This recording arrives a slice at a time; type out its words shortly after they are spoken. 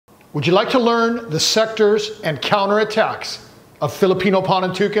Would you like to learn the sectors and counterattacks of Filipino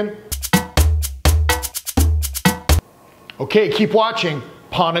Panantukan? Okay, keep watching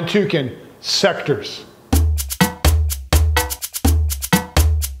Panantukan Sectors.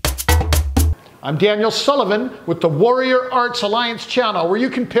 I'm Daniel Sullivan with the Warrior Arts Alliance channel, where you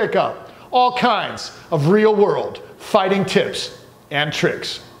can pick up all kinds of real-world fighting tips and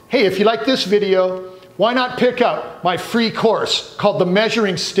tricks. Hey, if you like this video, why not pick up my free course called The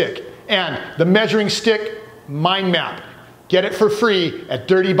Measuring Stick and The Measuring Stick Mind Map. Get it for free at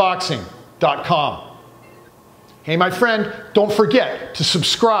dirtyboxing.com. Hey, my friend, don't forget to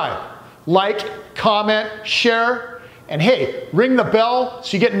subscribe, like, comment, share, and hey, ring the bell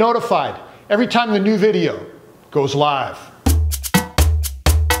so you get notified every time the new video goes live.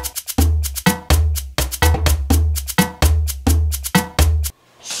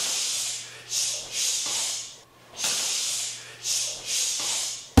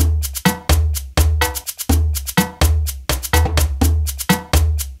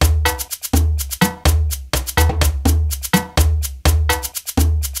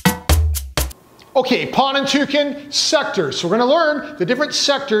 Okay, Panantukan sectors. So we're going to learn the different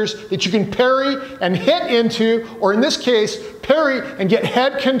sectors that you can parry and hit into, or in this case, parry and get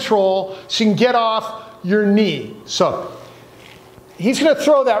head control so you can get off your knee. So he's going to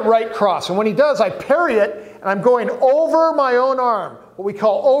throw that right cross, and when he does, I parry it, and I'm going over my own arm, what we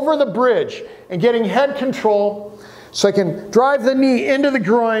call over the bridge, and getting head control so I can drive the knee into the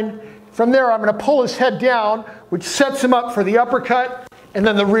groin. From there, I'm going to pull his head down, which sets him up for the uppercut, and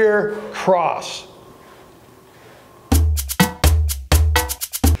then the rear cross.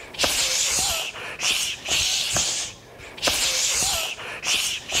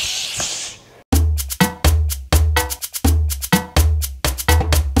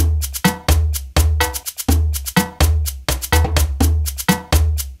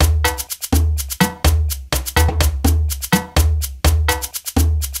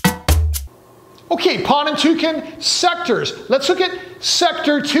 Okay, Panantukan sectors. Let's look at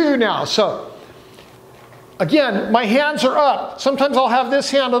sector 2 now. So, again, my hands are up. Sometimes I'll have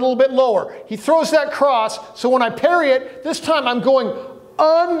this hand a little bit lower. He throws that cross, so when I parry it, this time I'm going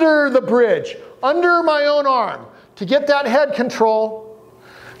under the bridge, under my own arm, to get that head control,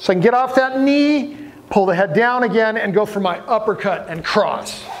 so I can get off that knee, pull the head down again, and go for my uppercut and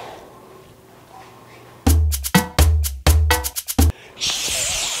cross.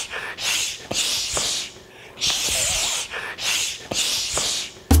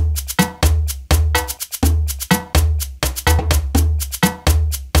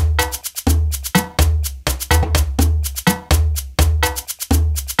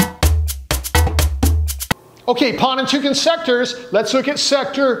 Okay, Panantukan sectors, let's look at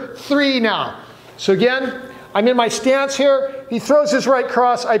sector 3 now. So again, I'm in my stance here. He throws his right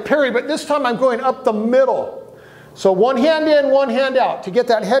cross, I parry, but this time I'm going up the middle. So one hand in, one hand out to get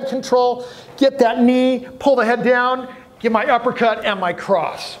that head control, get that knee, pull the head down, get my uppercut and my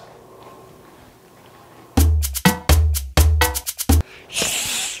cross.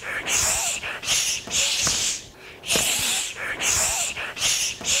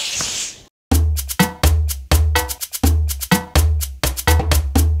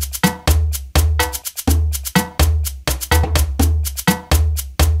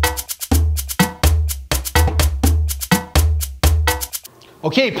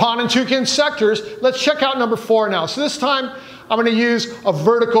 Okay, Panantukan sectors, let's check out number 4 now. So this time, I'm going to use a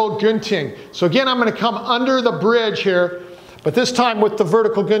vertical gunting. So again, I'm going to come under the bridge here, but this time with the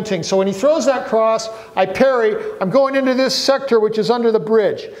vertical gunting. So when he throws that cross, I parry. I'm going into this sector, which is under the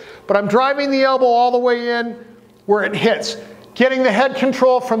bridge. But I'm driving the elbow all the way in where it hits, getting the head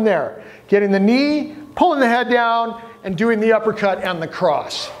control from there, getting the knee, pulling the head down, and doing the uppercut and the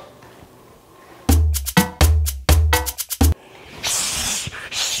cross.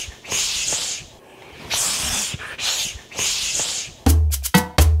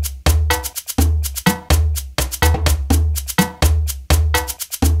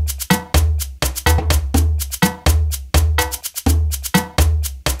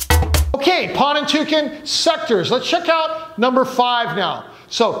 Okay, Panantukan sectors. Let's check out number 5 now.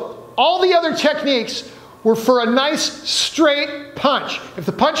 So all the other techniques were for a nice straight punch. If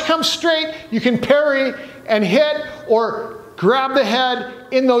the punch comes straight, you can parry and hit or grab the head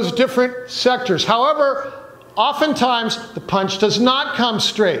in those different sectors. However, oftentimes the punch does not come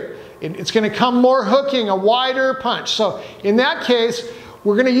straight. It's going to come more hooking, a wider punch. So in that case,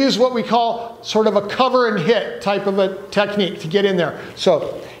 we're going to use what we call sort of a cover and hit type of a technique to get in there.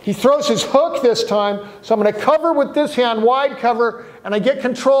 So he throws his hook this time, so I'm going to cover with this hand, wide cover, and I get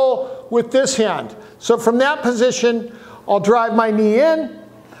control with this hand. So from that position, I'll drive my knee in,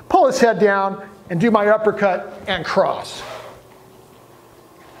 pull his head down, and do my uppercut and cross.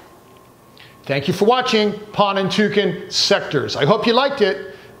 Thank you for watching Panantukan Sectors. I hope you liked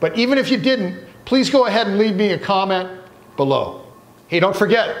it, but even if you didn't, please go ahead and leave me a comment below. Hey, don't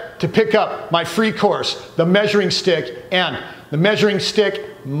forget to pick up my free course, The Measuring Stick and The Measuring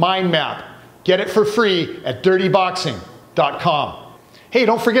Stick Mind Map. Get it for free at dirtyboxing.com. Hey,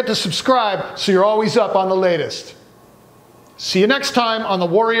 don't forget to subscribe so you're always up on the latest. See you next time on the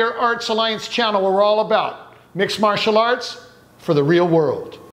Warrior Arts Alliance channel, where we're all about mixed martial arts for the real world.